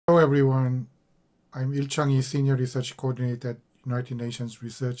Hello everyone, I'm Il Chang-yi, Senior Research Coordinator at United Nations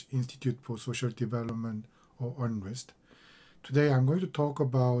Research Institute for Social Development, or UNRISD. Today I'm going to talk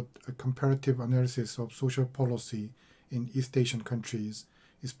about a comparative analysis of social policy in East Asian countries,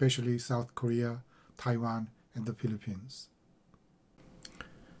 especially South Korea, Taiwan, and the Philippines.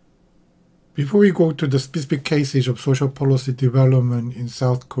 Before we go to the specific cases of social policy development in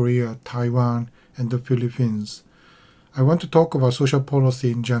South Korea, Taiwan, and the Philippines, I want to talk about social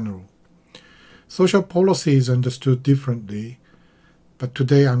policy in general. Social policy is understood differently, but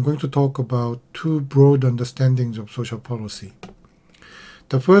today I'm going to talk about two broad understandings of social policy.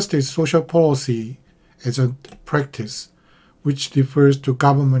 The first is social policy as a practice, which refers to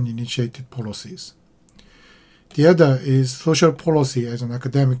government-initiated policies. The other is social policy as an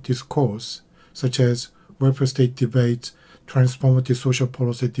academic discourse, such as welfare state debates, transformative social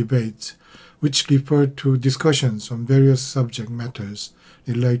policy debates, which refer to discussions on various subject matters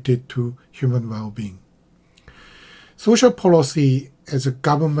related to human well-being. Social policy as a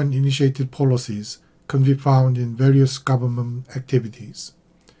government-initiated policies can be found in various government activities.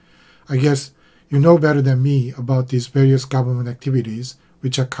 I guess you know better than me about these various government activities,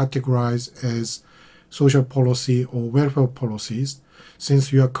 which are categorized as social policy or welfare policies,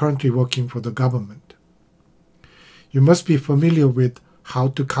 since you are currently working for the government. You must be familiar with how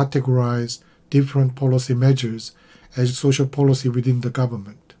to categorize different policy measures as social policy within the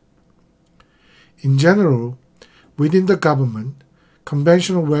government. In general, within the government,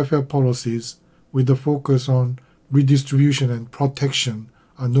 conventional welfare policies with a focus on redistribution and protection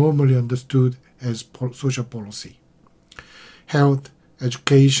are normally understood as social policy. Health,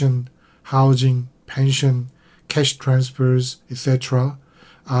 education, housing, pension, cash transfers, etc.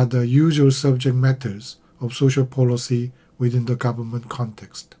 are the usual subject matters of social policy within the government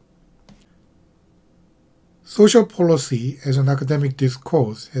context. Social policy as an academic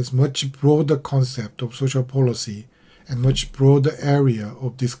discourse has much broader concept of social policy and much broader area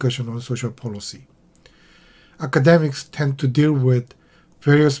of discussion on social policy. Academics tend to deal with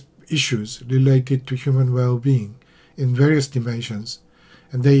various issues related to human well-being in various dimensions,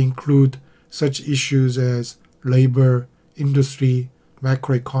 and they include such issues as labor, industry,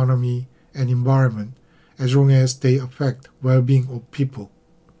 macroeconomy, and environment, as long as they affect well-being of people.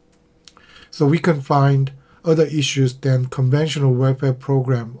 So we can find other issues than conventional welfare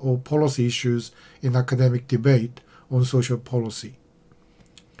program or policy issues in academic debate on social policy.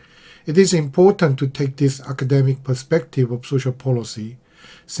 It is important to take this academic perspective of social policy,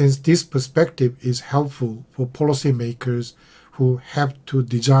 since this perspective is helpful for policymakers who have to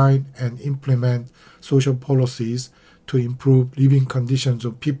design and implement social policies to improve living conditions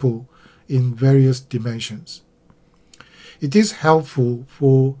of people in various dimensions. It is helpful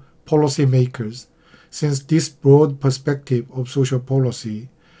for policymakers since this broad perspective of social policy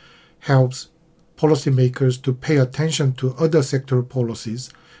helps policymakers to pay attention to other sectoral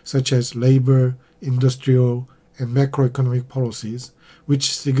policies such as labor, industrial, and macroeconomic policies,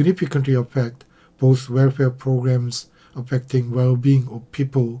 which significantly affect both welfare programs affecting well-being of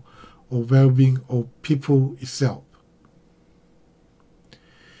people or well-being of people itself.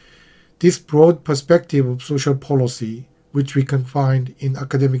 This broad perspective of social policy, which we can find in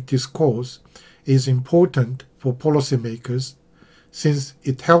academic discourse, is important for policymakers since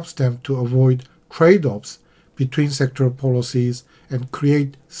it helps them to avoid trade-offs between sectoral policies and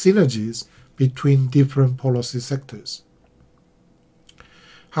create synergies between different policy sectors.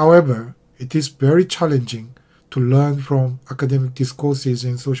 However, it is very challenging to learn from academic discourses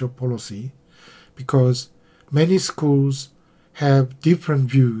in social policy because many schools have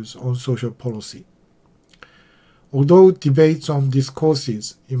different views on social policy. Although debates on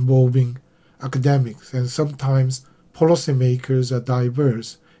discourses involving academics and sometimes policymakers are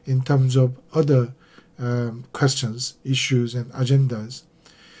diverse in terms of other questions, issues, and agendas,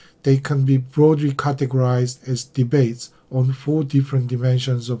 they can be broadly categorized as debates on 4 different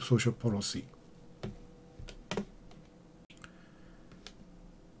dimensions of social policy.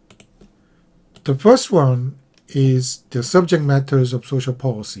 The first one is the subject matters of social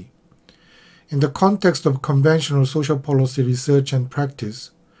policy. In the context of conventional social policy research and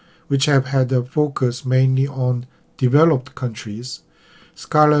practice, which have had a focus mainly on developed countries,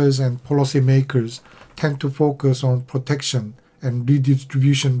 scholars and policymakers tend to focus on protection and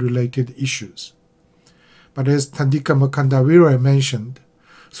redistribution-related issues. But as Thandika Mukandawira mentioned,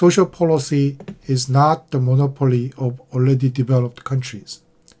 social policy is not the monopoly of already developed countries.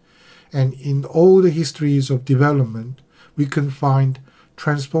 And in all the histories of development, we can find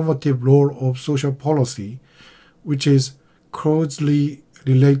transformative role of social policy, which is closely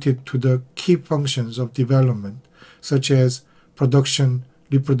related to the key functions of development, such as production,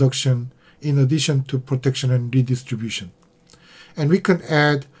 reproduction, in addition to protection and redistribution. And we can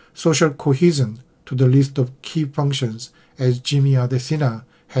add social cohesion to the list of key functions as Jimmy Adesina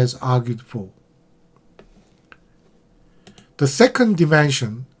has argued for. The second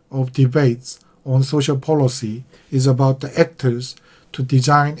dimension of debates on social policy is about the actors to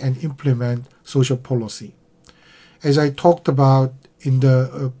design and implement social policy. As I talked about in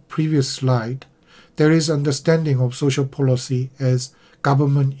the previous slide, there is understanding of social policy as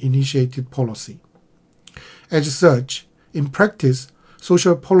government-initiated policy. As such, in practice,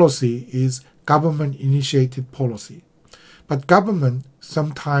 social policy is government-initiated policy. But government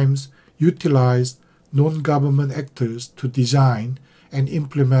sometimes utilize non-government actors to design and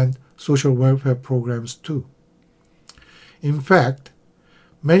implement social welfare programs too. In fact,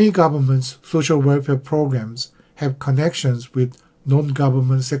 many governments' social welfare programs have connections with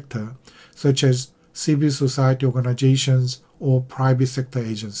non-government sector, such as civil society organizations or private sector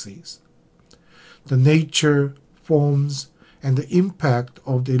agencies. The nature, forms, and the impact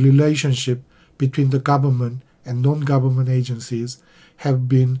of the relationship between the government and non-government agencies have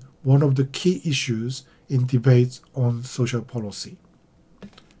been one of the key issues in debates on social policy.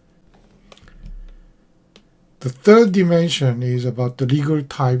 The third dimension is about the legal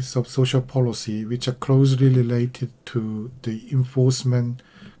types of social policy, which are closely related to the enforcement,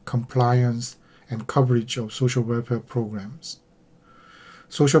 compliance, and coverage of social welfare programs.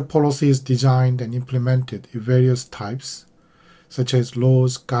 Social policy is designed and implemented in various types, such as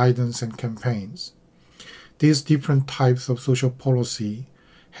laws, guidance, and campaigns. These different types of social policy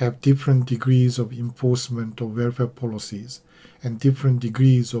have different degrees of enforcement of welfare policies and different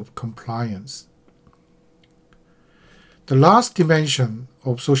degrees of compliance. The last dimension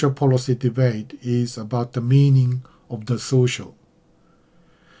of social policy debate is about the meaning of the social.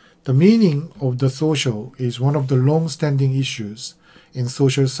 The meaning of the social is one of the long-standing issues in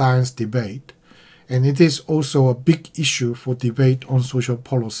social science debate, and it is also a big issue for debate on social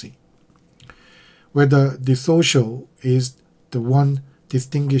policy. Whether the social is the one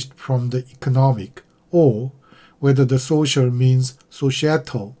distinguished from the economic, or whether the social means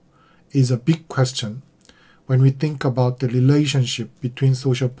societal, is a big question when we think about the relationship between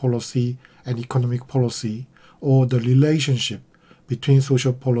social policy and economic policy, or the relationship between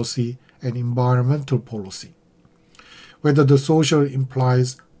social policy and environmental policy. Whether the social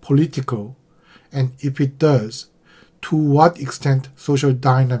implies political, and if it does, to what extent social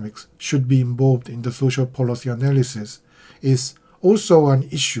dynamics should be involved in the social policy analysis is also an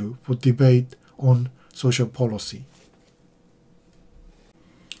issue for debate on social policy.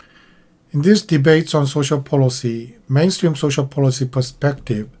 In these debates on social policy, mainstream social policy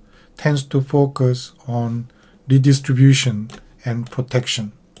perspective tends to focus on redistribution and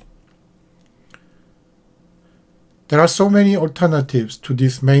protection. There are so many alternatives to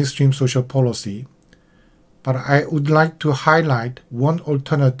this mainstream social policy, but I would like to highlight one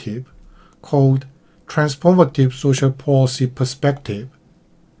alternative called transformative social policy perspective,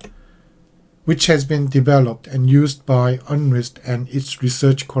 which has been developed and used by UNRIST and its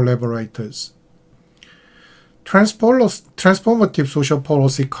research collaborators. Transformative social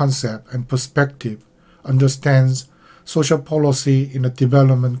policy concept and perspective understands social policy in a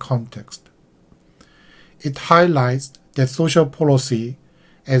development context. It highlights that social policy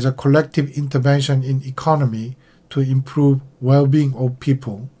as a collective intervention in economy to improve well-being of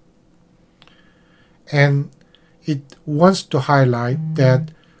people. And it wants to highlight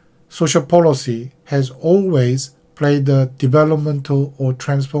that social policy has always played the developmental or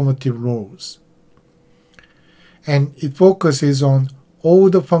transformative roles. And it focuses on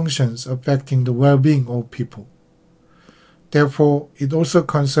all the functions affecting the well-being of people. Therefore, it also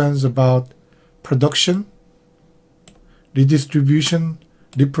concerns about production, redistribution,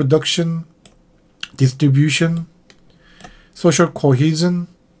 reproduction, distribution, social cohesion,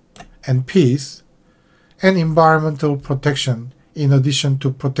 and peace, and environmental protection in addition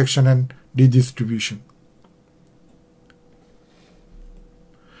to protection and redistribution.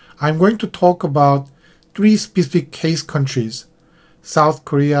 I'm going to talk about 3 specific case countries, South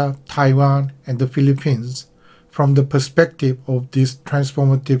Korea, Taiwan, and the Philippines, from the perspective of this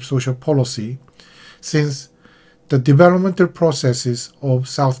transformative social policy, since the developmental processes of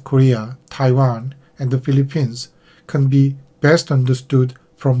South Korea, Taiwan, and the Philippines can be best understood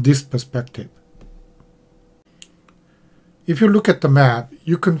from this perspective. If you look at the map,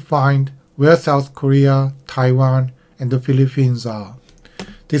 you can find where South Korea, Taiwan, and the Philippines are.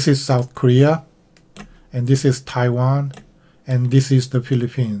 This is South Korea, and this is Taiwan, and this is the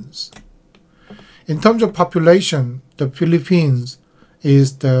Philippines. In terms of population, the Philippines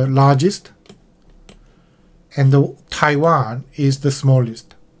is the largest, and Taiwan is the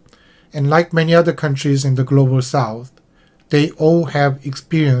smallest. And like many other countries in the global south, they all have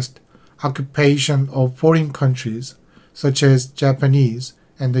experienced occupation of foreign countries such as Japanese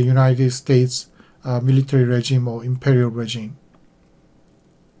and the United States military regime or imperial regime.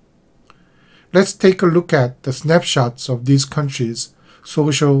 Let's take a look at the snapshots of these countries'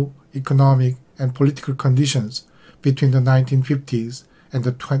 social, economic, and political conditions between the 1950s and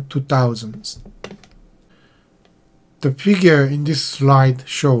the 2000s. The figure in this slide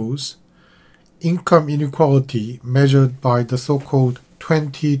shows income inequality measured by the so-called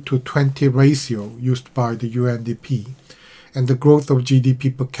 20-to-20 ratio used by the UNDP and the growth of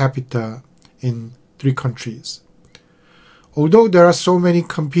GDP per capita in 3 countries. Although there are so many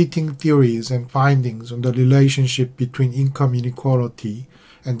competing theories and findings on the relationship between income inequality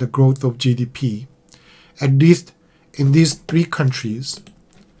and the growth of GDP, at least in these 3 countries,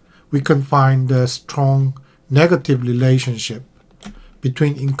 we can find a strong negative relationship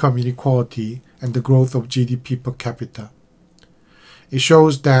between income inequality and the growth of GDP per capita. It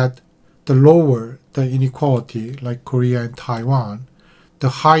shows that the lower the inequality, like Korea and Taiwan, the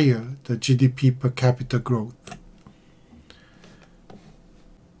higher the GDP per capita growth.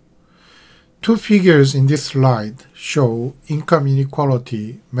 2 figures in this slide show income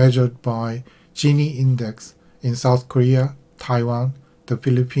inequality measured by Gini index in South Korea, Taiwan, the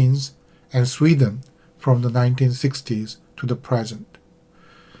Philippines, and Sweden from the 1960s to the present.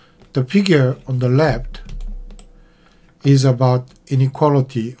 The figure on the left is about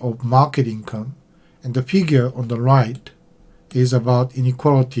inequality of market income, and the figure on the right is about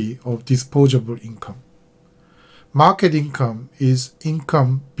inequality of disposable income. Market income is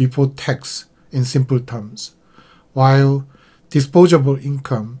income before tax in simple terms, while disposable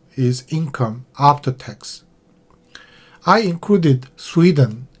income is income after tax. I included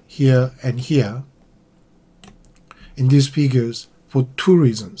Sweden here and here in these figures for 2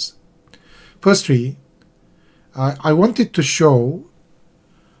 reasons. Firstly, I wanted to show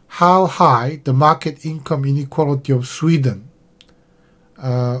how high the market income inequality of Sweden,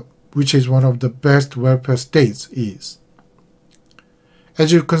 which is one of the best welfare states, is.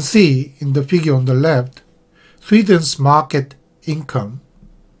 As you can see in the figure on the left, Sweden's market income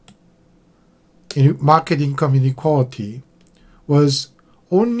inequality was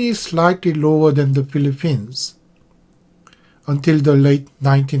only slightly lower than the Philippines until the late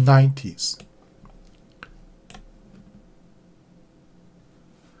 1990s.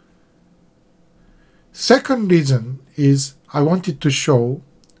 Second reason is I wanted to show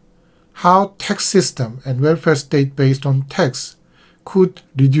how tax system and welfare state based on tax could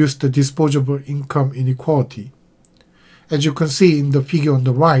reduce the disposable income inequality. As you can see in the figure on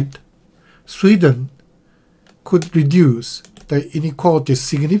the right, Sweden could reduce the inequality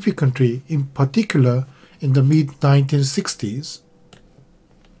significantly, in particular in the mid-1960s,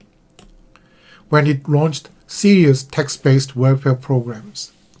 when it launched serious tax-based welfare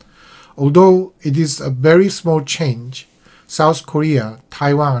programs. Although it is a very small change, South Korea,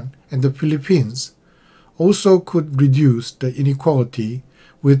 Taiwan, and the Philippines also could reduce the inequality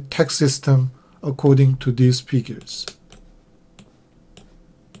with tax system according to these figures.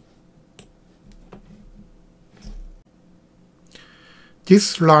 This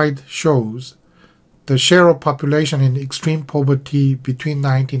slide shows the share of population in extreme poverty between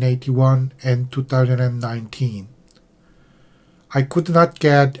 1981 and 2019. I could not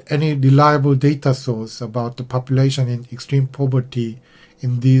get any reliable data source about the population in extreme poverty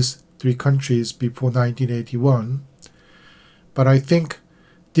in these 3 countries before 1981, but I think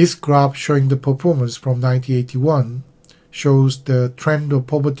this graph showing the performance from 1981 shows the trend of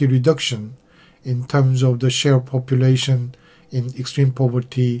poverty reduction in terms of the share of population in extreme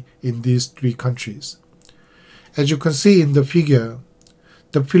poverty in these 3 countries. As you can see in the figure,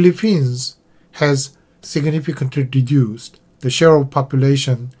 the Philippines has significantly reduced the share of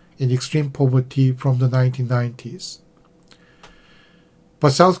population in extreme poverty from the 1990s.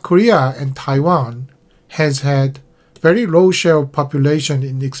 But South Korea and Taiwan has had very low share of population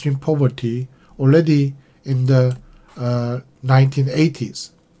in extreme poverty already in the 1980s.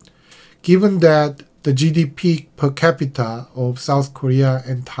 Given that the GDP per capita of South Korea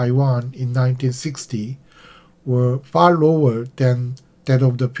and Taiwan in 1960 were far lower than that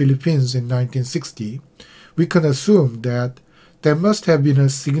of the Philippines in 1960, we can assume that there must have been a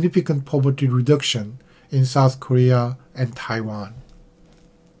significant poverty reduction in South Korea and Taiwan.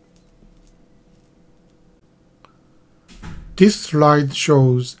 This slide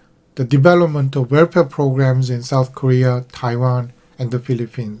shows the development of welfare programs in South Korea, Taiwan, and the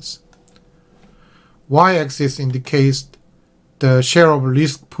Philippines. Y-axis indicates the share of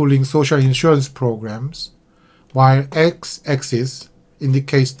risk pooling social insurance programs, while x-axis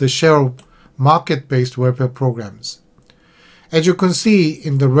indicates the share of market-based welfare programs. As you can see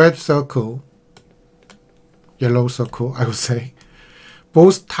in the red circle, yellow circle I would say,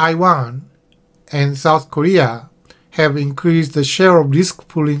 both Taiwan and South Korea have increased the share of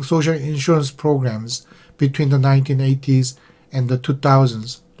risk-pooling social insurance programs between the 1980s and the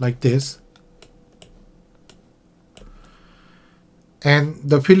 2000s, like this. And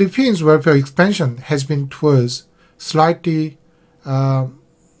the Philippines' welfare expansion has been towards slightly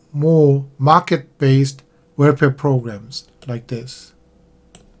more market-based welfare programs, like this.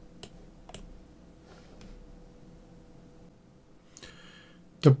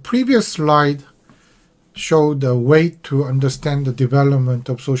 The previous slide showed a way to understand the development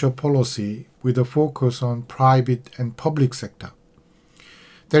of social policy with a focus on private and public sector.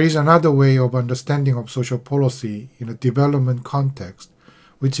 There is another way of understanding of social policy in a development context,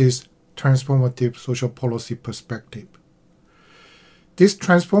 which is transformative social policy perspective. This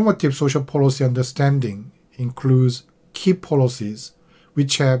transformative social policy understanding includes key policies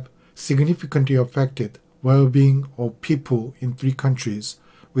which have significantly affected well-being of people in 3 countries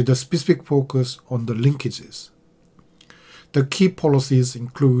with a specific focus on the linkages. The key policies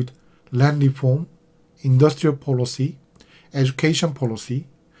include land reform, industrial policy, education policy,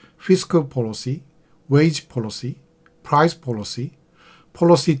 fiscal policy, wage policy, price policy,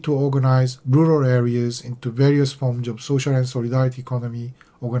 policy to organize rural areas into various forms of social and solidarity economy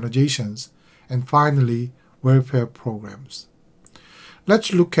organizations, and finally, welfare programs.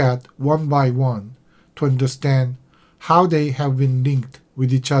 Let's look at one by one to understand how they have been linked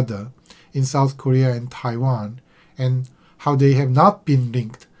with each other in South Korea and Taiwan, and how they have not been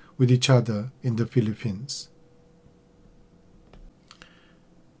linked with each other in the Philippines.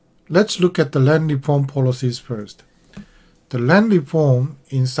 Let's look at the land reform policies first. The land reform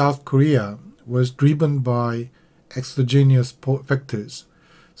in South Korea was driven by exogenous factors,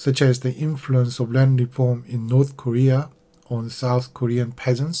 such as the influence of land reform in North Korea on South Korean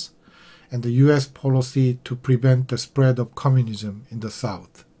peasants, and the U.S. policy to prevent the spread of communism in the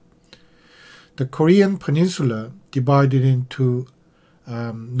South. The Korean peninsula divided into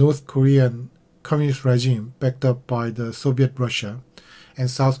North Korean communist regime backed up by the Soviet Russia and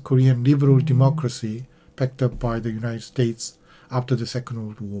South Korean liberal democracy backed up by the United States after the Second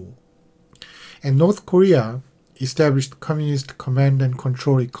World War. And North Korea established communist command and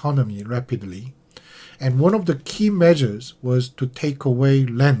control economy rapidly, and one of the key measures was to take away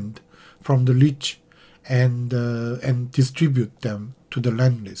land from the rich and distribute them to the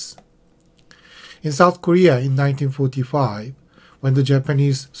landless. In South Korea in 1945, when the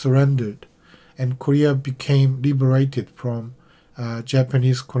Japanese surrendered and Korea became liberated from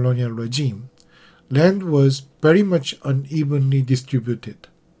Japanese colonial regime, land was very much unevenly distributed.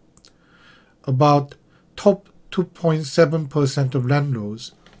 About top 2.7% of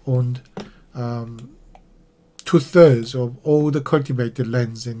landlords owned 2/3 of all the cultivated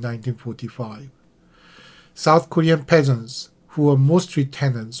lands in 1945. South Korean peasants, who were mostly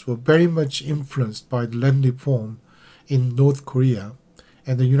tenants, were very much influenced by the land reform in North Korea,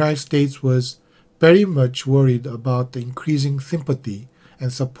 and the United States was very much worried about the increasing sympathy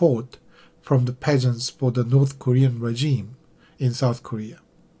and support from the peasants for the North Korean regime in South Korea.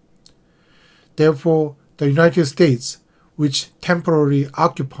 Therefore, the United States, which temporarily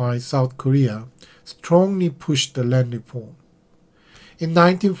occupied South Korea, strongly pushed the land reform. In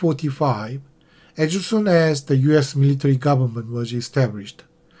 1945, as soon as the U.S. military government was established,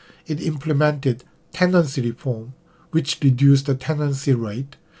 it implemented tenancy reform, which reduced the tenancy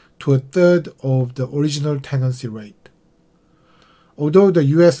rate to 1/3 of the original tenancy rate. Although the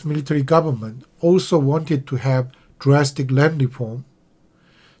U.S. military government also wanted to have drastic land reform,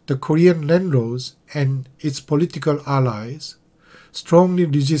 the Korean landlords and its political allies strongly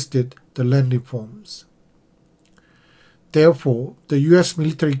resisted the land reforms. Therefore, the U.S.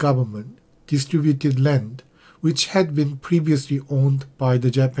 military government distributed land which had been previously owned by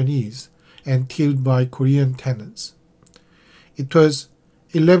the Japanese and tilled by Korean tenants. It was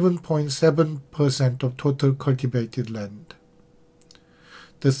 11.7% of total cultivated land.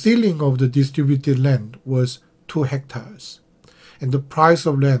 The ceiling of the distributed land was 2 hectares, and the price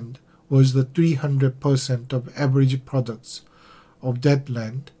of land was the 300% of average products of that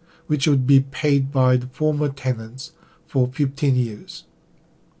land, which would be paid by the former tenants for 15 years.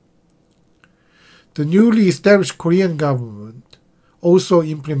 The newly established Korean government also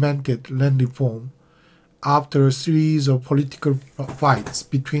implemented land reform after a series of political fights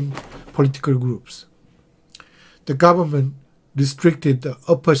between political groups. The government restricted the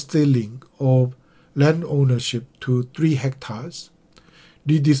upper ceiling of land ownership to 3 hectares,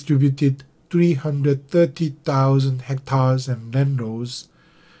 redistributed 330,000 hectares and landlords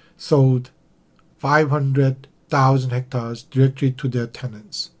sold 500,000 hectares directly to their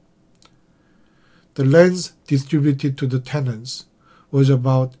tenants. The lands distributed to the tenants was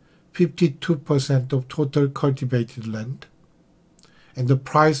about 52% of total cultivated land, and the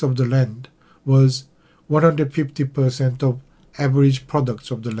price of the land was 150% of average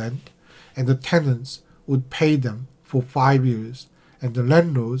products of the land, and the tenants would pay them for 5 years, and the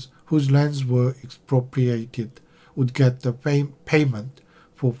landlords whose lands were expropriated would get the payment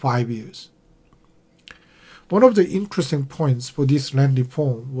for 5 years. One of the interesting points for this land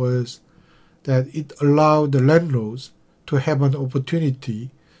reform was that it allowed the landlords to have an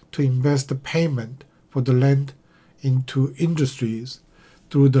opportunity to invest the payment for the land into industries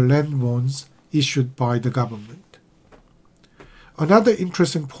through the land bonds issued by the government. Another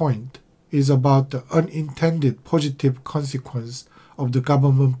interesting point is about the unintended positive consequence of the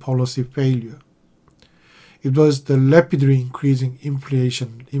government policy failure. It was the rapidly increasing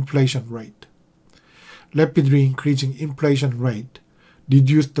inflation rate. Rapidly increasing inflation rate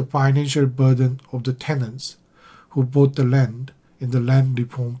reduced the financial burden of the tenants who bought the land in the land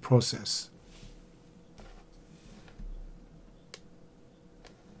reform process.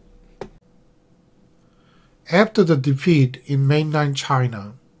 After the defeat in mainland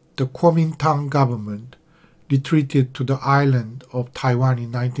China, the Kuomintang government retreated to the island of Taiwan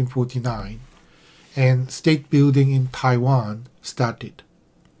in 1949, and state building in Taiwan started.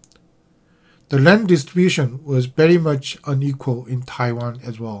 The land distribution was very much unequal in Taiwan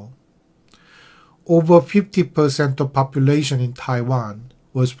as well. Over 50% of population in Taiwan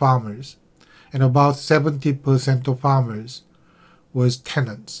was farmers, and about 70% of farmers was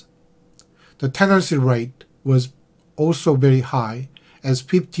tenants. The tenancy rate was also very high, as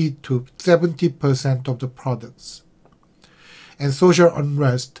 50 to 70% of the products. And social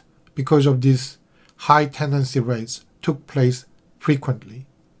unrest because of these high tenancy rates took place frequently.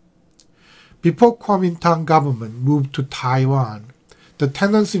 Before Kuomintang government moved to Taiwan, the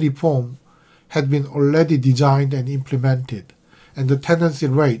tenancy reform had been already designed and implemented, and the tenancy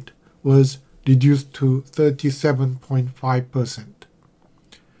rate was reduced to 37.5%.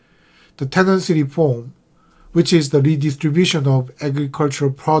 The tenancy reform, which is the redistribution of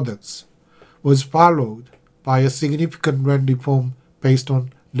agricultural products, was followed by a significant land reform based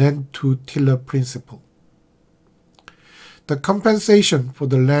on land-to-tiller principle. The compensation for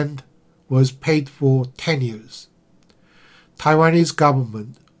the land was paid for 10 years. Taiwanese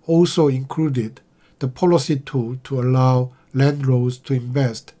government also included the policy tool to allow landlords to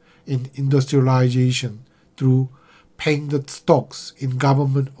invest in industrialization through paying the stocks in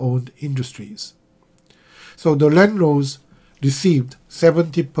government-owned industries. So the landlords received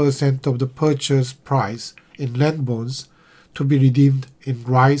 70% of the purchase price in land bonds to be redeemed in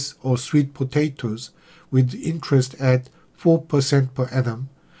rice or sweet potatoes with interest at 4% per annum,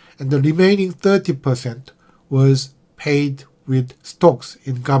 and the remaining 30% was paid with stocks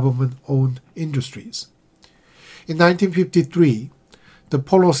in government-owned industries. In 1953, the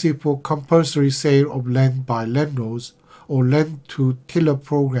policy for compulsory sale of land by landlords or land-to-tiller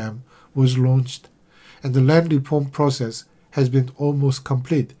program was launched, and the land reform process has been almost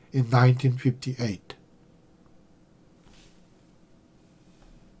complete in 1958.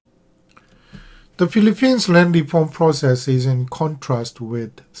 The Philippines land reform process is in contrast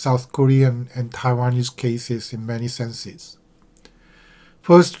with South Korean and Taiwanese cases in many senses.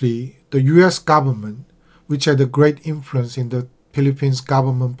 Firstly, the U.S. government, which had a great influence in the Philippines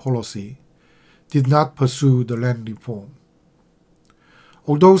government policy, did not pursue the land reform.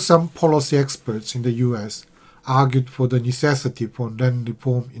 Although some policy experts in the U.S. argued for the necessity for land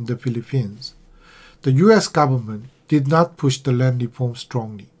reform in the Philippines, the U.S. government did not push the land reform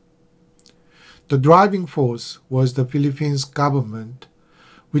strongly. The driving force was the Philippines government,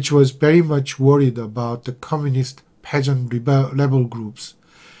 which was very much worried about the communist peasant rebel groups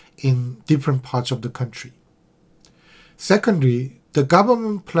in different parts of the country. Secondly, the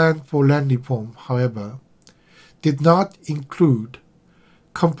government plan for land reform, however, did not include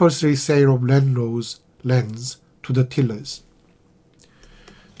compulsory sale of landlords' lands to the tillers.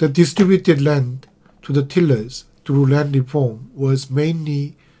 The distributed land to the tillers through land reform was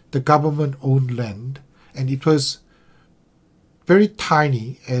mainly the government-owned land, and it was very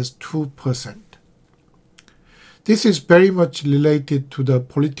tiny as 2%. This is very much related to the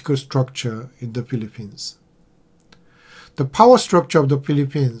political structure in the Philippines. The power structure of the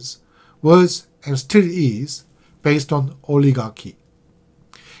Philippines was and still is based on oligarchy.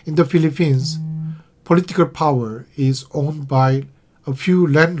 In the Philippines, political power is owned by a few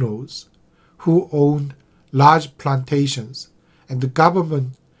landlords who own large plantations, and the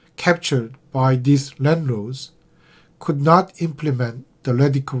government captured by these landlords could not implement the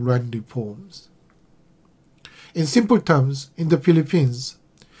radical land reforms. In simple terms, in the Philippines,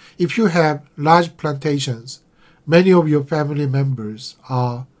 if you have large plantations, many of your family members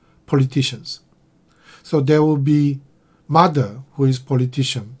are politicians. So there will be mother who is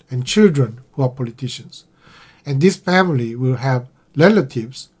politician and children who are politicians. And this family will have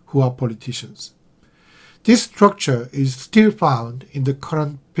relatives who are politicians. This structure is still found in the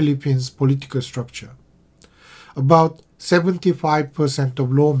current Philippines political structure. About 75%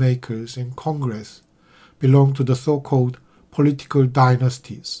 of lawmakers in Congress belong to the so-called political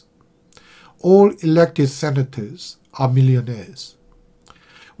dynasties. All elected senators are millionaires.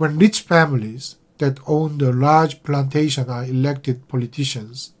 When rich families that own the large plantation are elected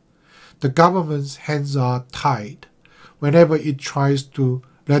politicians, the government's hands are tied whenever it tries to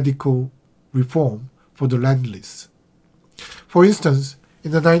radical reform for the landless. For instance,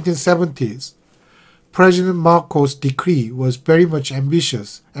 in the 1970s, President Marcos' decree was very much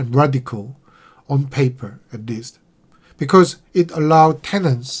ambitious and radical, on paper at least, because it allowed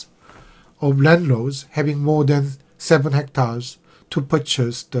tenants of landlords having more than 7 hectares to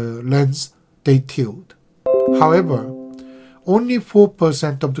purchase the lands they tilled. However, only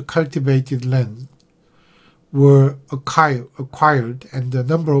 4% of the cultivated land were acquired, and the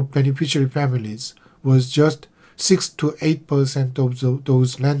number of beneficiary families was just 6 to 8% of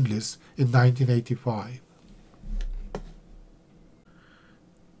those landless in 1985.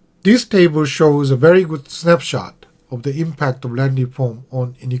 This table shows a very good snapshot of the impact of land reform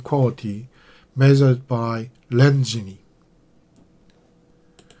on inequality measured by land Gini.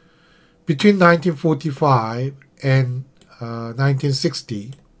 Between 1945 and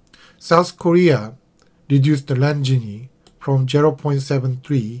 1960, South Korea reduced the land Gini from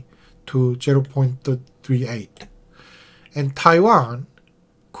 0.73 to 0.38, and Taiwan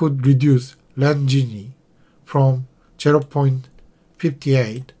could reduce land Gini from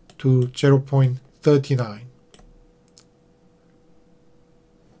 0.58 to 0.39.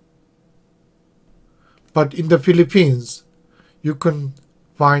 But in the Philippines, you can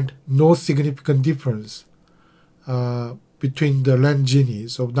find no significant difference between the land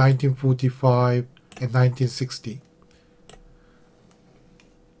Ginis of 1945 and 1960.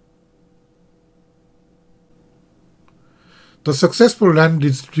 The successful land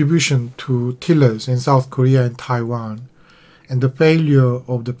distribution to tillers in South Korea and Taiwan and the failure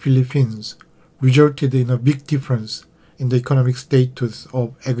of the Philippines resulted in a big difference in the economic status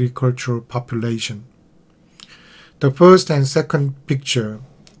of agricultural population. The first and second picture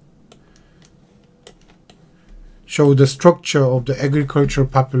show the structure of the agricultural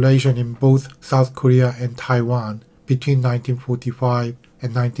population in both South Korea and Taiwan between 1945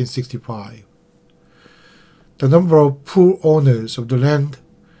 and 1965. The number of poor owners of the land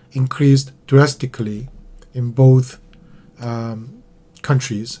increased drastically in both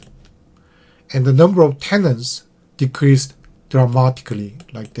countries, and the number of tenants decreased dramatically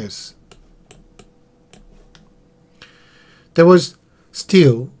like this. There was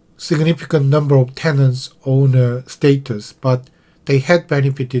still significant number of tenants owner status, but they had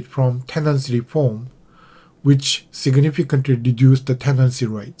benefited from tenancy reform, which significantly reduced the tenancy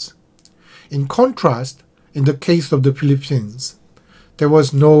rates. In contrast, in the case of the Philippines, there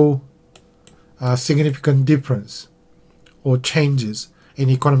was no significant difference or changes in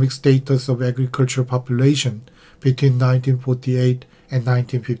economic status of agricultural population between 1948 and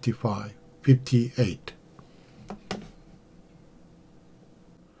 1958.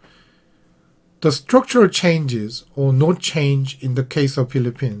 The structural changes or no change in the case of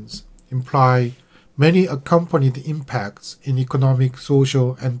Philippines imply many accompanied impacts in economic,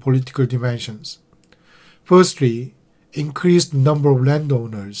 social, and political dimensions. Firstly, increased number of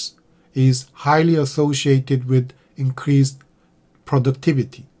landowners is highly associated with increased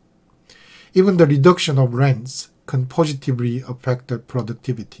productivity. Even the reduction of rents can positively affect the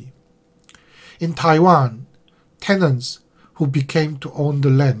productivity. In Taiwan, tenants who became to own the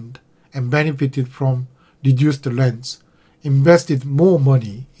land and benefited from reduced rents invested more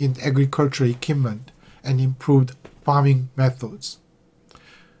money in agricultural equipment and improved farming methods.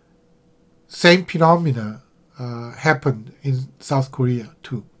 Same phenomena happened in South Korea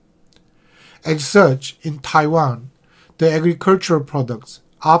too. As such, in Taiwan, the agricultural products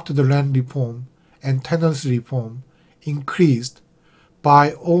after the land reform and tenancy reform increased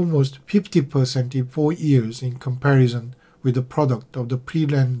by almost 50% in 4 years in comparison with the product of the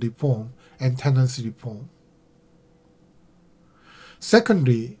pre-land reform and tenancy reform.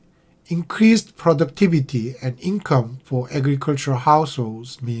 Secondly, increased productivity and income for agricultural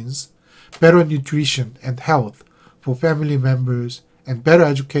households means better nutrition and health for family members and better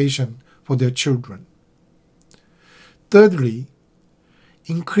education for their children. Thirdly,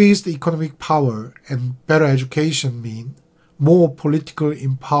 increased economic power and better education mean more political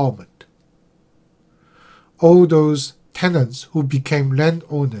empowerment. All those tenants who became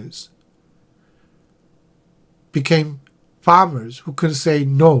landowners became farmers who could say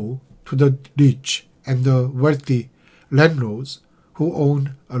no to the rich and the wealthy landlords who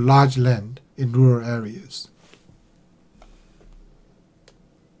own a large land in rural areas.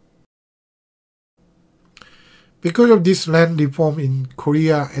 Because of this land reform in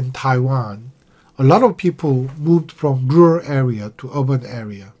Korea and Taiwan, a lot of people moved from rural area to urban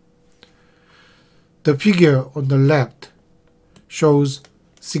area. The figure on the left shows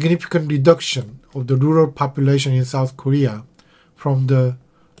significant reduction of the rural population in South Korea from the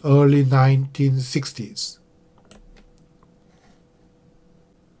early 1960s.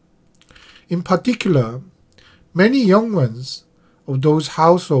 In particular, many young ones of those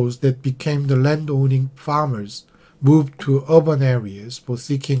households that became the landowning farmers moved to urban areas for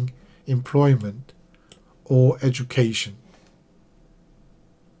seeking employment or education.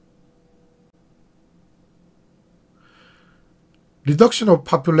 Reduction of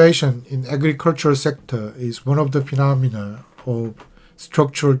population in agricultural sector is one of the phenomena of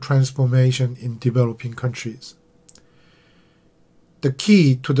structural transformation in developing countries. The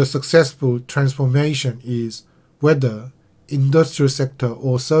key to the successful transformation is whether industrial sector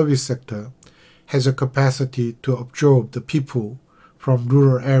or service sector has a capacity to absorb the people from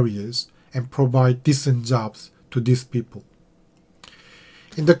rural areas and provide decent jobs to these people.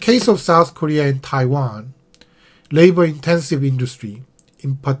 In the case of South Korea and Taiwan, labor-intensive industry,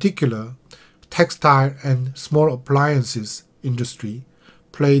 in particular textile and small appliances industry,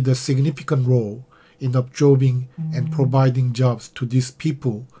 played a significant role in absorbing and providing jobs to these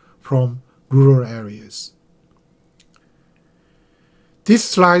people from rural areas. This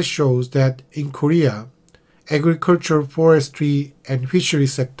slide shows that in Korea, agriculture, forestry, and fishery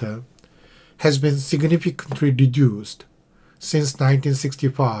sector has been significantly reduced since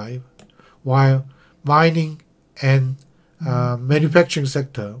 1965, while mining and manufacturing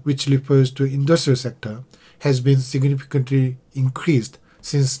sector, which refers to industrial sector, has been significantly increased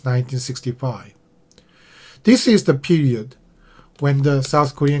since 1965. This is the period when the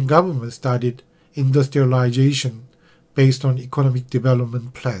South Korean government started industrialization based on economic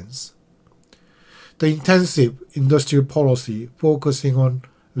development plans. The intensive industrial policy focusing on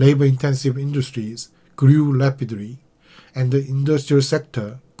labor-intensive industries grew rapidly, and the industrial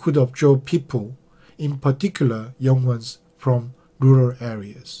sector could absorb people, in particular young ones, from rural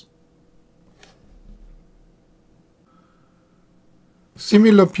areas.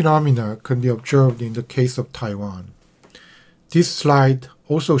 Similar phenomena can be observed in the case of Taiwan. This slide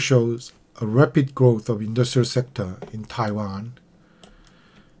also shows a rapid growth of industrial sector in Taiwan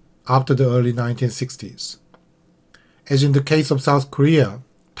after the early 1960s. As in the case of South Korea,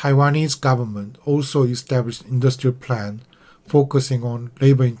 Taiwanese government also established industrial plan focusing on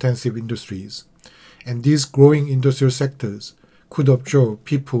labor-intensive industries, and these growing industrial sectors could absorb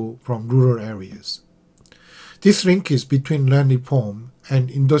people from rural areas. This linkage between land reform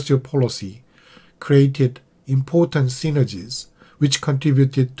and industrial policy created important synergies which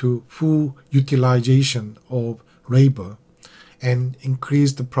contributed to full utilization of labor and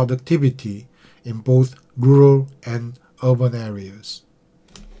increased the productivity in both rural and urban areas.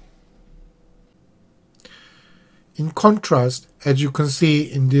 In contrast, as you can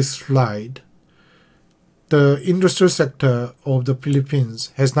see in this slide, the industrial sector of the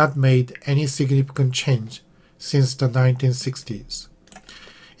Philippines has not made any significant change since the 1960s.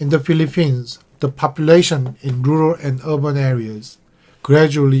 In the Philippines, the population in rural and urban areas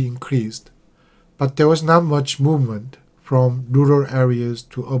gradually increased, but there was not much movement from rural areas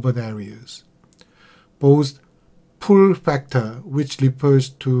to urban areas. Both pull factor, which refers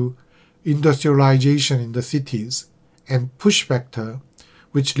to industrialization in the cities, and push factor,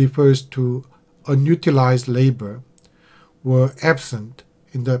 which refers to unutilized labor, were absent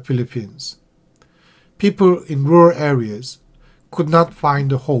in the Philippines. People in rural areas could not find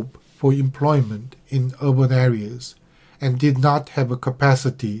the hope for employment in urban areas and did not have a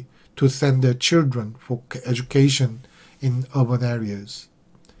capacity to send their children for education in urban areas.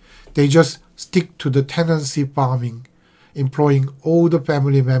 They just stick to the tenancy farming, employing all the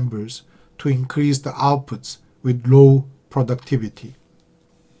family members to increase the outputs with low productivity.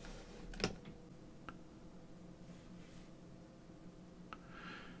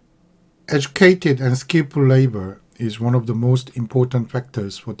 Educated and skillful labor is one of the most important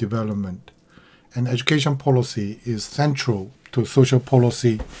factors for development, and education policy is central to social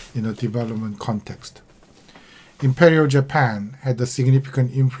policy in a development context. Imperial Japan had a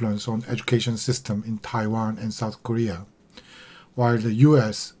significant influence on education system in Taiwan and South Korea, while the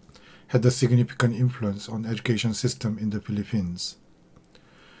US had a significant influence on education system in the Philippines.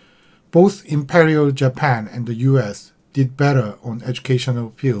 Both Imperial Japan and the US did better on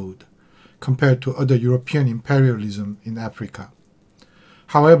educational field compared to other European imperialism in Africa.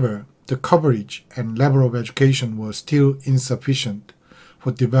 However, the coverage and level of education was still insufficient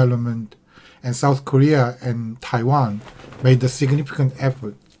for development, and South Korea and Taiwan made a significant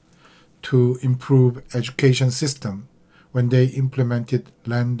effort to improve education system when they implemented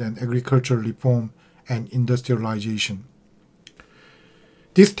land and agricultural reform and industrialization.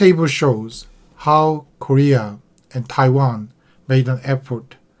 This table shows how Korea and Taiwan made an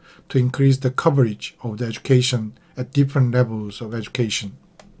effort to increase the coverage of the education at different levels of education.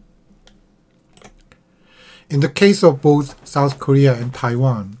 In the case of both South Korea and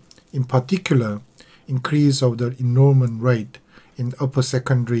Taiwan, in particular, increase of the enrollment rate in upper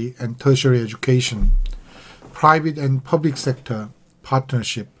secondary and tertiary education, private and public sector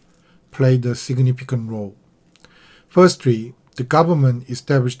partnership played a significant role. Firstly, the government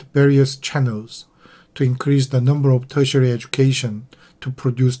established various channels to increase the number of tertiary education to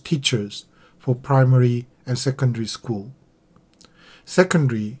produce teachers for primary and secondary school.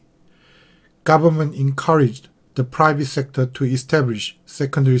 Secondly, government encouraged the private sector to establish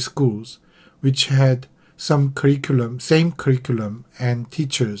secondary schools which had same curriculum and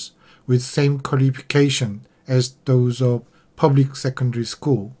teachers with same qualification as those of public secondary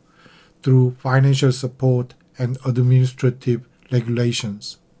school through financial support and administrative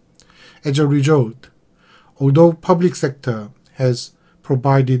regulations. As a result, although public sector has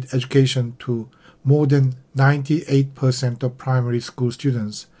provided education to more than 98% of primary school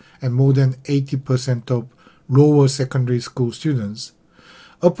students and more than 80% of lower secondary school students,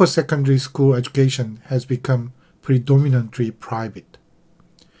 upper secondary school education has become predominantly private.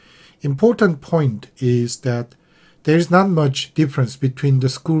 Important point is that there is not much difference between the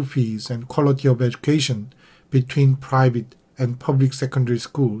school fees and quality of education between private and public secondary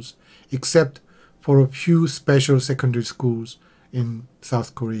schools, except for a few special secondary schools in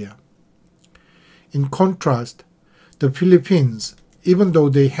South Korea. In contrast, the Philippines, even though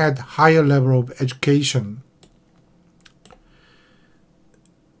they had higher level of education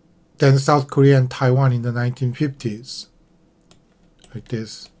than South Korea and Taiwan in the 1950s, like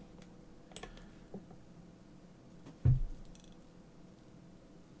this,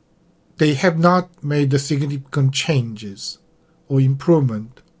 they have not made the significant changes or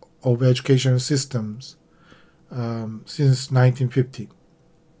improvement of education systems since 1950.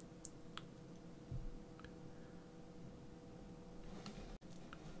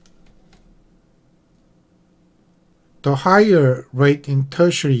 The higher rate in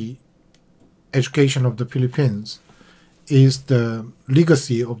tertiary education of the Philippines is the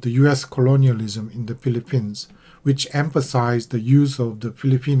legacy of the US colonialism in the Philippines, which emphasized the use of the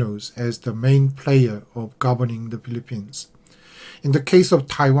Filipinos as the main player of governing the Philippines. In the case of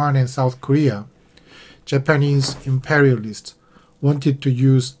Taiwan and South Korea, Japanese imperialists wanted to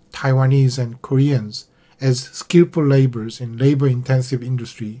use Taiwanese and Koreans as skillful laborers in labor-intensive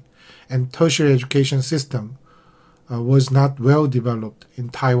industry, and tertiary education system was not well developed in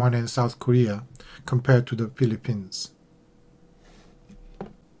Taiwan and South Korea compared to the Philippines.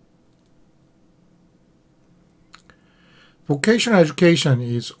 Vocational education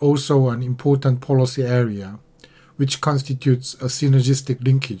is also an important policy area, which constitutes a synergistic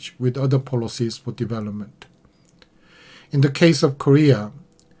linkage with other policies for development. In the case of Korea,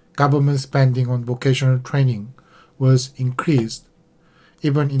 government spending on vocational training was increased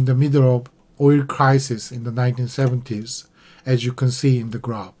even in the middle of oil crisis in the 1970s, as you can see in the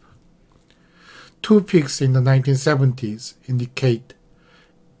graph. Two peaks in the 1970s indicate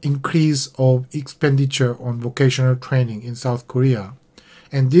increase of expenditure on vocational training in South Korea,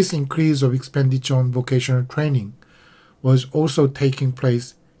 and this increase of expenditure on vocational training was also taking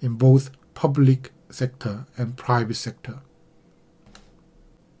place in both public sector and private sector.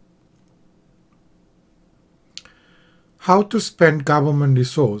 How to spend government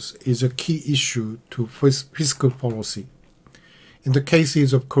resource is a key issue to fiscal policy. In the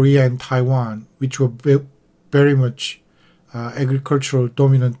cases of Korea and Taiwan, which were very much agricultural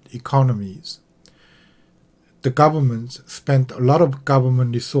dominant economies, the governments spent a lot of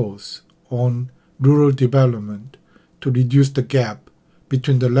government resource on rural development to reduce the gap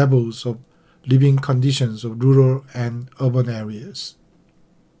between the levels of living conditions of rural and urban areas.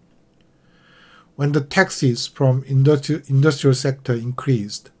 When the taxes from industrial sector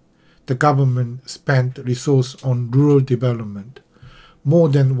increased, the government spent resources on rural development more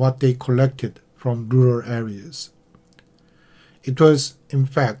than what they collected from rural areas. It was, in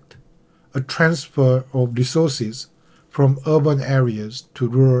fact, a transfer of resources from urban areas to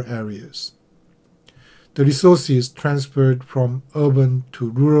rural areas. The resources transferred from urban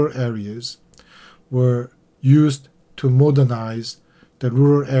to rural areas were used to modernize the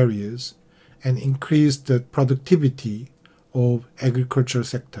rural areas and increase the productivity of agricultural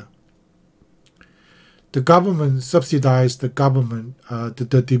sector. The government subsidized the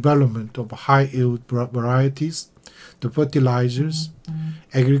development of high-yield varieties, the fertilizers,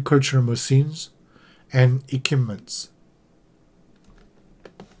 agricultural machines, and equipments.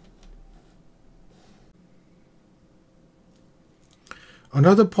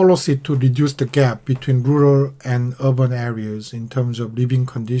 Another policy to reduce the gap between rural and urban areas in terms of living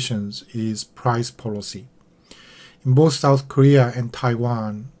conditions is price policy. In both South Korea and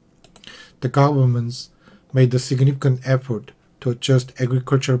Taiwan, the governments made a significant effort to adjust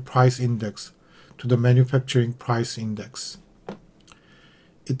agricultural price index to the manufacturing price index.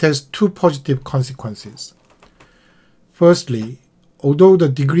 It has two positive consequences. Firstly, although the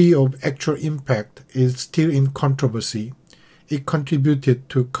degree of actual impact is still in controversy, it contributed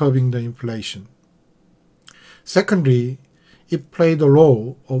to curbing the inflation. Secondly, it played a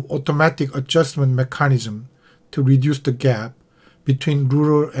role of automatic adjustment mechanism to reduce the gap between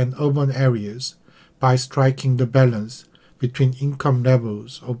rural and urban areas by striking the balance between income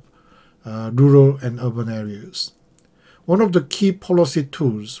levels of rural and urban areas. One of the key policy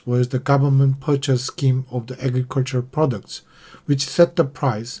tools was the government purchase scheme of the agricultural products, which set the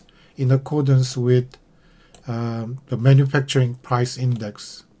price in accordance with the manufacturing price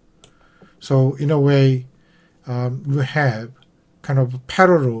index. So in a way, you have kind of a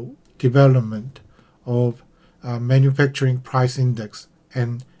parallel development of manufacturing price index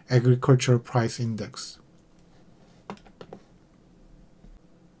and agricultural price index.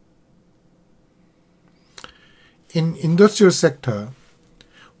 In industrial sector,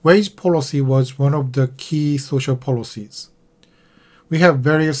 wage policy was one of the key social policies. We have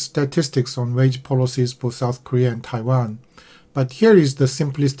various statistics on wage policies for South Korea and Taiwan, but here is the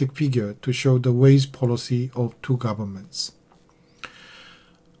simplistic figure to show the wage policy of two governments.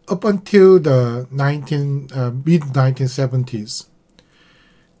 Up until the mid-1970s,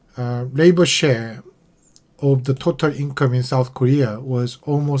 labor share of the total income in South Korea was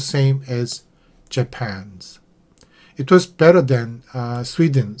almost same as Japan's. It was better than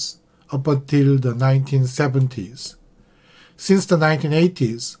Sweden's up until the 1970s. Since the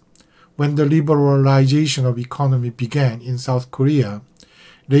 1980s, when the liberalization of economy began in South Korea,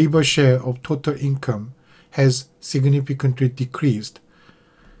 labor share of total income has significantly decreased,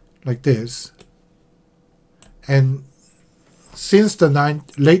 like this. And since the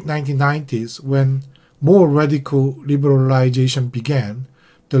late 1990s, when more radical liberalization began,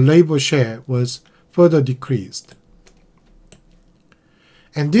 the labor share was further decreased.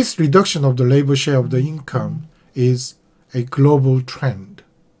 And this reduction of the labor share of the income is a global trend.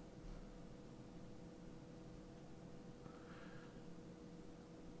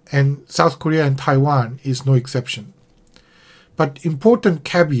 And South Korea and Taiwan is no exception. But important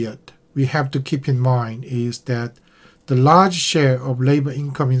caveat we have to keep in mind is that the large share of labor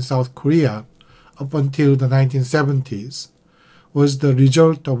income in South Korea up until the 1970s was the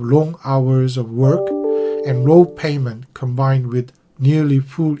result of long hours of work and low payment combined with nearly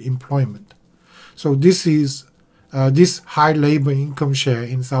full employment. So this high labor income share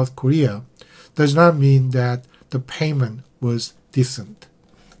in South Korea does not mean that the payment was decent.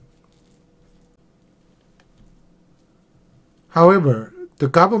 However, the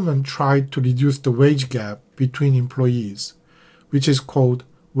government tried to reduce the wage gap between employees, which is called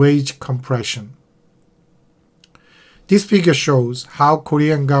wage compression. This figure shows how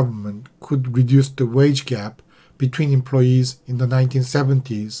Korean government could reduce the wage gap between employees in the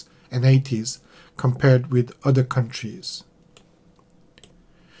 1970s and 80s compared with other countries.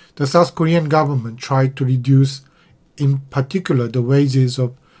 The South Korean government tried to reduce, in particular, the wages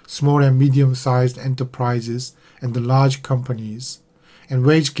of small and medium-sized enterprises and the large companies, and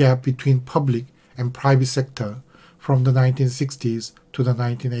wage gap between public and private sector from the 1960s to the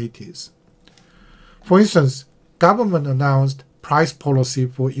 1980s. For instance, government announced price policy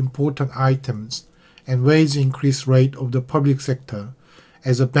for important items and wage increase rate of the public sector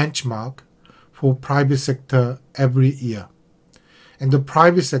as a benchmark for private sector every year. And the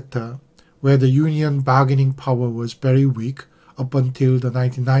private sector, where the union bargaining power was very weak up until the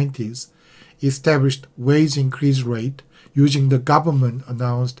 1990s, established wage increase rate using the government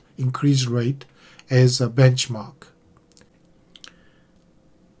announced increase rate as a benchmark.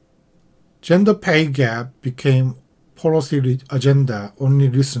 Gender pay gap became policy agenda only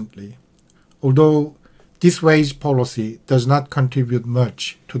recently. Although this wage policy does not contribute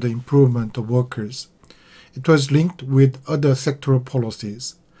much to the improvement of workers, it was linked with other sectoral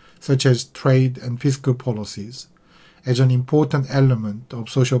policies, such as trade and fiscal policies, as an important element of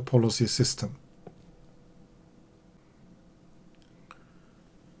social policy system.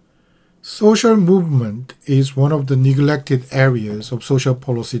 Social movement is one of the neglected areas of social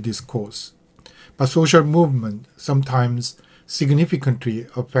policy discourse, but social movement sometimes significantly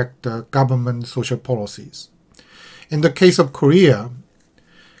affect the government social policies. In the case of Korea,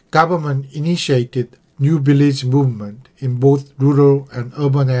 government initiated New Village movement in both rural and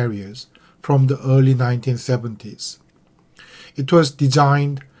urban areas from the early 1970s. It was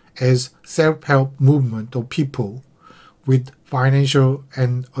designed as self-help movement of people with financial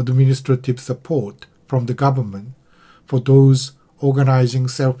and administrative support from the government for those organizing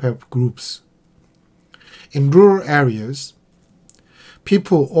self-help groups. In rural areas,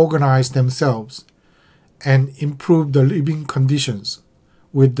 people organized themselves and improved the living conditions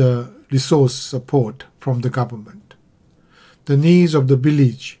with the resource support from the government. The needs of the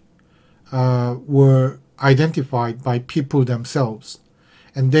village were identified by people themselves,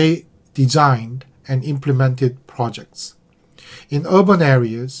 and they designed and implemented projects. In urban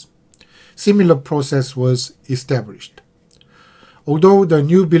areas, similar process was established. Although the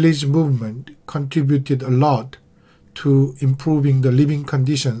New Village movement contributed a lot to improving the living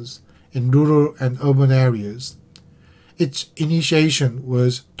conditions in rural and urban areas, its initiation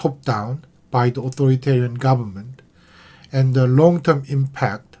was top-down by the authoritarian government, and the long-term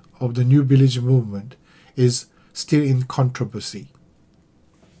impact of the New Village movement is still in controversy.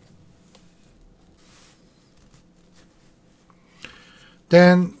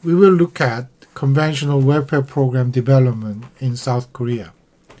 Then we will look at conventional welfare program development in South Korea.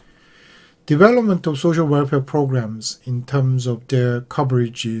 Development of social welfare programs in terms of their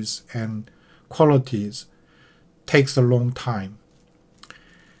coverages and qualities takes a long time.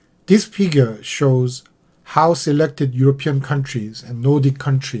 This figure shows how selected European countries and Nordic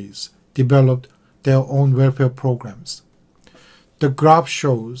countries developed their own welfare programs. The graph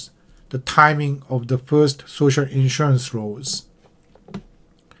shows the timing of the first social insurance laws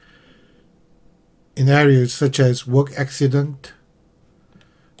in areas such as work accident,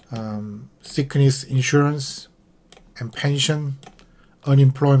 sickness insurance, and pension,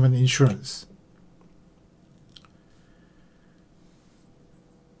 unemployment insurance.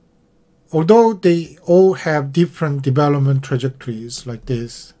 Although they all have different development trajectories like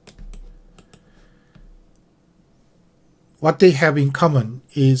this, what they have in common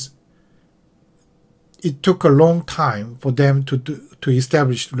is it took a long time for them to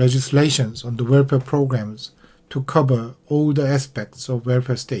establish legislations on the welfare programs to cover all the aspects of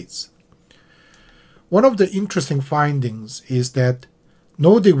welfare states. One of the interesting findings is that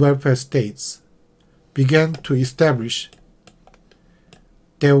Nordic welfare states began to establish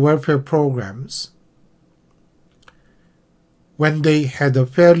their welfare programs when they had a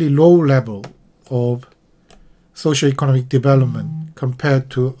fairly low level of socio-economic development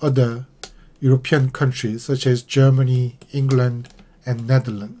compared to other European countries such as Germany, England, and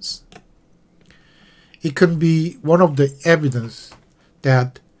Netherlands. It can be one of the evidence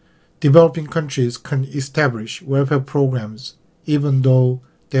that developing countries can establish welfare programs even though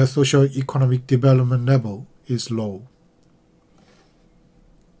their socio-economic development level is low.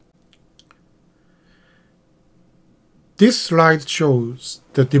 This slide shows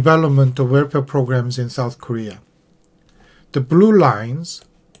the development of welfare programs in South Korea. The blue lines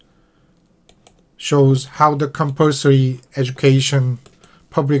shows how the compulsory education,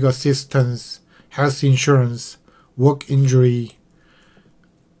 public assistance, health insurance, work injury,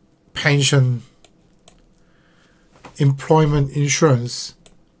 pension, employment insurance,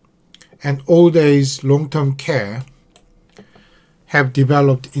 and old age long-term care have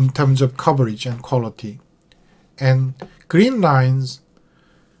developed in terms of coverage and quality. And green lines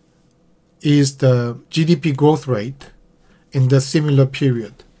is the GDP growth rate in the similar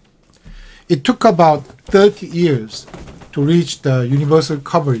period. It took about 30 years to reach the universal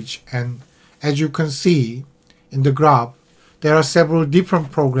coverage, and as you can see in the graph, there are several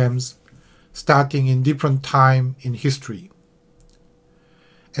different programs starting in different time in history.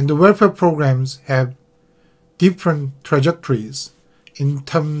 And the welfare programs have different trajectories in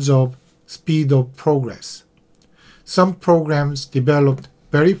terms of speed of progress. Some programs developed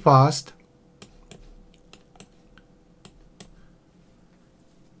very fast,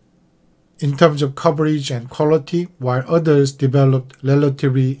 in terms of coverage and quality, while others developed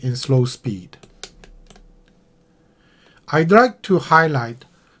relatively in slow speed. I'd like to highlight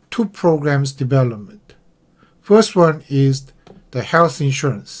two programs development. First one is the health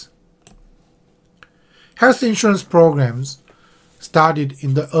insurance. Health insurance programs started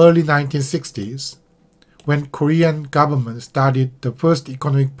in the early 1960s when Korean government started the first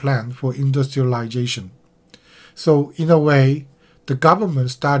economic plan for industrialization. So in a way, the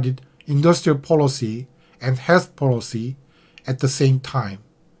government started industrial policy and health policy at the same time.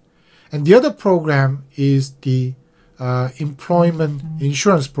 And the other program is the employment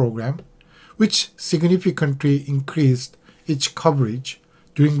insurance program, which significantly increased its coverage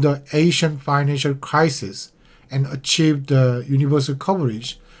during the Asian financial crisis and achieved universal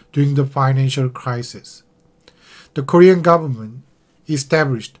coverage during the financial crisis. The Korean government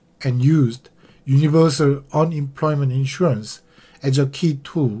established and used universal unemployment insurance as a key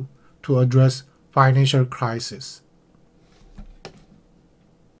tool to address financial crisis.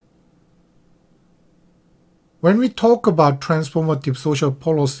 When we talk about transformative social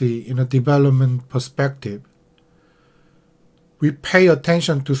policy in a development perspective, we pay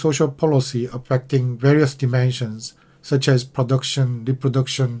attention to social policy affecting various dimensions such as production,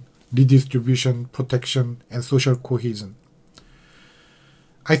 reproduction, redistribution, protection, and social cohesion.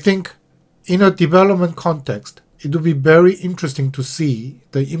 I think in a development context, it would be very interesting to see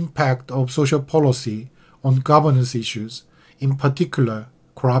the impact of social policy on governance issues, in particular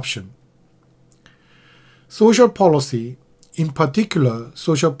corruption. Social policy, in particular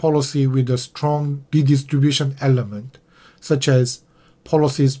social policy with a strong redistribution element, such as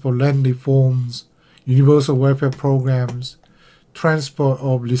policies for land reforms, universal welfare programs, transfer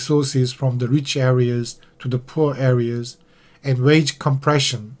of resources from the rich areas to the poor areas, and wage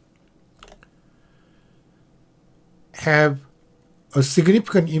compression, have a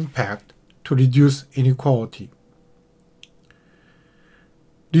significant impact to reduce inequality.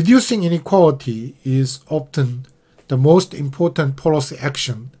 Reducing inequality is often the most important policy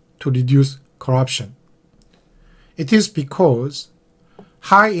action to reduce corruption. It is because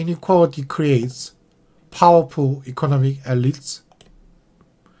high inequality creates powerful economic elites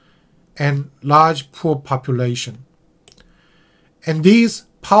and large poor population. And these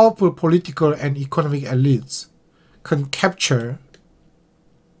powerful political and economic elites can capture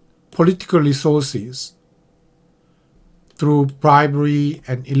political resources through bribery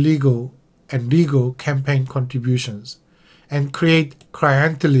and illegal and legal campaign contributions and create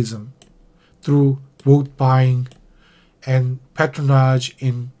clientelism through vote buying and patronage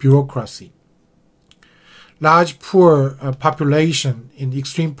in bureaucracy. Large poor population in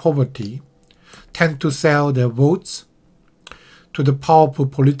extreme poverty tend to sell their votes to the powerful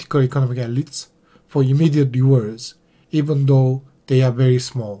political economic elites for immediate rewards, even though they are very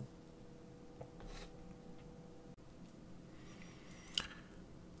small.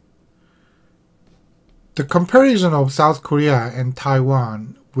 The comparison of South Korea and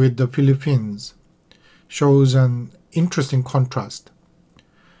Taiwan with the Philippines shows an interesting contrast.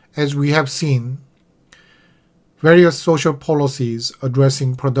 As we have seen, various social policies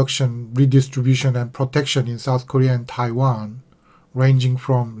addressing production, redistribution, and protection in South Korea and Taiwan, ranging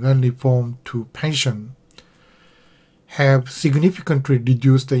from land reform to pension, have significantly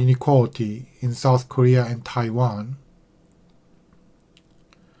reduced the inequality in South Korea and Taiwan.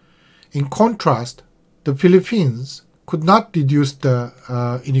 In contrast, the Philippines could not reduce the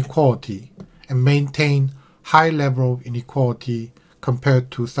inequality and maintain high level of inequality compared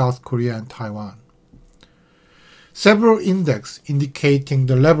to South Korea and Taiwan. Several indexes indicating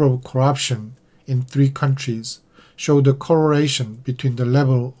the level of corruption in three countries show the correlation between the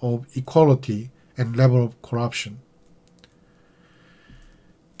level of equality and level of corruption.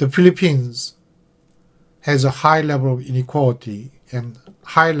 The Philippines has a high level of inequality and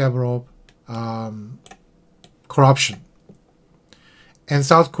high level of corruption. And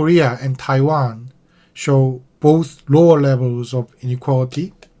South Korea and Taiwan show both lower levels of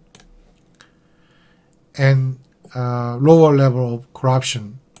inequality and lower level of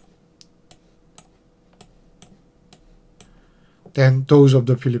corruption than those of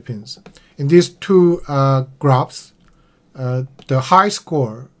the Philippines. In these two graphs, the high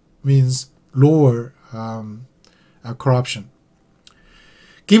score means lower corruption.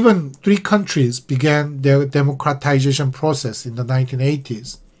 Given three countries began their democratization process in the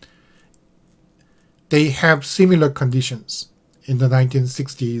 1980s, they have similar conditions in the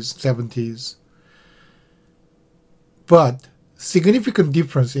 1960s, 70s, but significant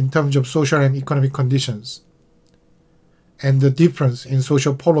difference in terms of social and economic conditions and the difference in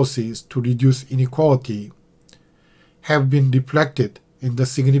social policies to reduce inequality have been reflected in the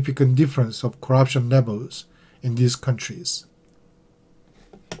significant difference of corruption levels in these countries.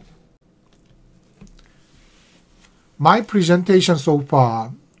 My presentation so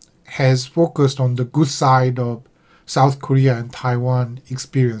far has focused on the good side of South Korea and Taiwan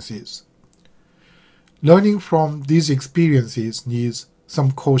experiences. Learning from these experiences needs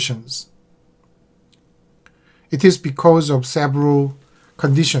some cautions. It is because of several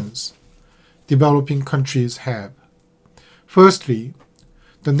conditions developing countries have. Firstly,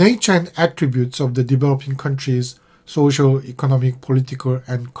 the nature and attributes of the developing countries' social, economic, political,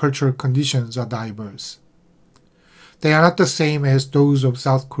 and cultural conditions are diverse. They are not the same as those of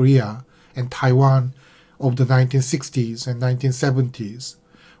South Korea and Taiwan of the 1960s and 1970s,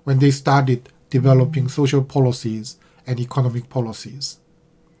 when they started developing social policies and economic policies.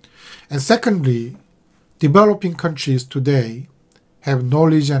 And secondly, developing countries today have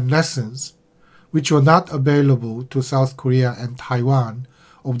knowledge and lessons which were not available to South Korea and Taiwan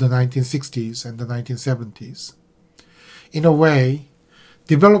of the 1960s and the 1970s. In a way,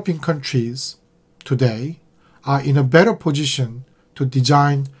 developing countries today are in a better position to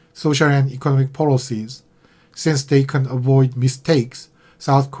design social and economic policies since they can avoid mistakes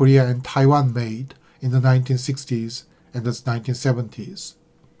South Korea and Taiwan made in the 1960s and the 1970s.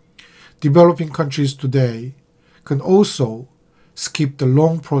 Developing countries today can also skip the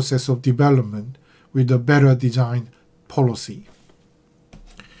long process of development with a better designed policy.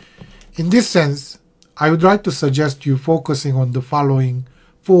 In this sense, I would like to suggest you focusing on the following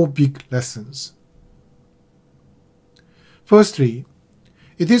 4 big lessons. Firstly,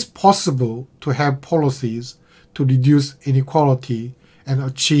 it is possible to have policies to reduce inequality and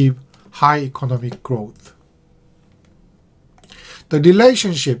achieve high economic growth. The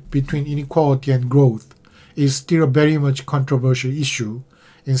relationship between inequality and growth is still a very much controversial issue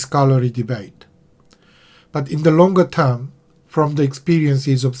in scholarly debate. But in the longer term, from the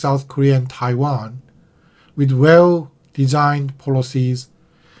experiences of South Korea and Taiwan, with well-designed policies,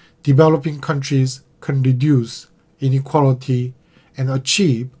 developing countries can reduce inequality and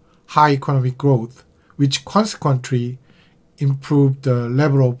achieve high economic growth, which consequently improve the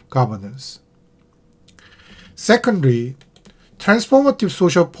level of governance. Secondly, transformative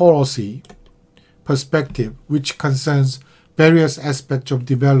social policy perspective, which concerns various aspects of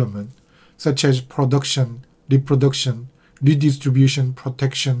development, such as production, reproduction, redistribution,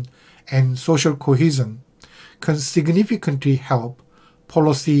 protection, and social cohesion, can significantly help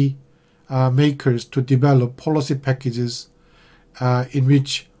policy makers to develop policy packages in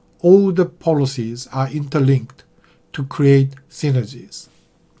which all the policies are interlinked to create synergies.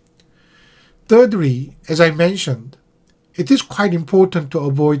 Thirdly, as I mentioned, it is quite important to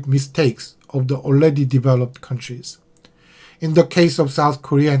avoid mistakes of the already developed countries. In the case of South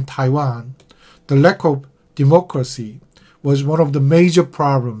Korea and Taiwan, the lack of democracy was one of the major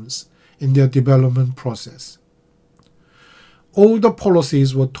problems in their development process. All the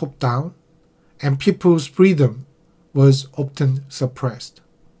policies were top-down, and people's freedom was often suppressed.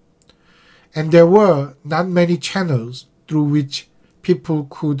 And there were not many channels through which people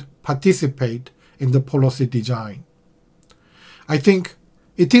could participate in the policy design. I think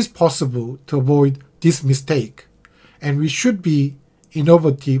it is possible to avoid this mistake, and we should be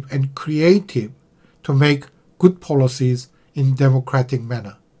innovative and creative to make good policies in democratic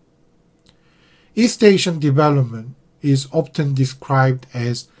manner. East Asian development is often described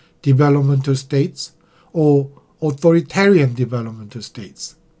as developmental states or authoritarian developmental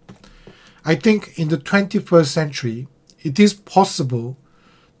states. I think in the 21st century, it is possible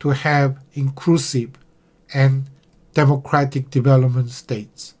to have inclusive and democratic development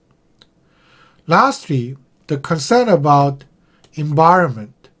states. Lastly, the concern about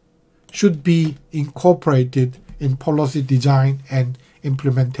environment should be incorporated in policy design and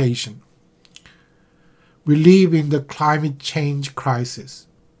implementation. We live in the climate change crisis.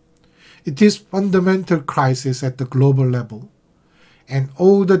 It is a fundamental crisis at the global level, and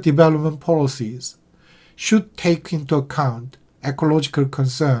all the development policies should take into account ecological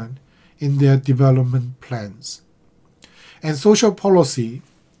concern in their development plans. And social policy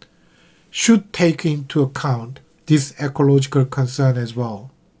should take into account this ecological concern as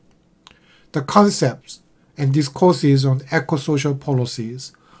well. The concepts and discourses on eco-social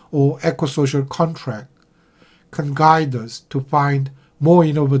policies or eco-social contract can guide us to find more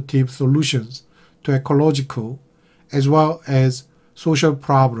innovative solutions to ecological as well as social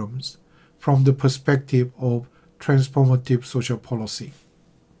problems from the perspective of transformative social policy.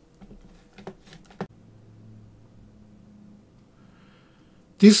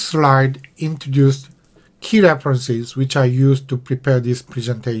 This slide introduced key references which I used to prepare this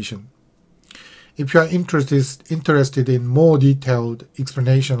presentation. If you are interested in more detailed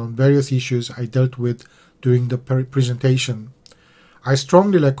explanation on various issues I dealt with during the presentation, I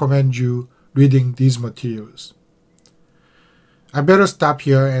strongly recommend you reading these materials. I better stop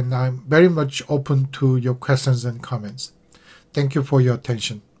here, and I'm very much open to your questions and comments. Thank you for your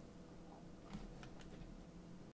attention.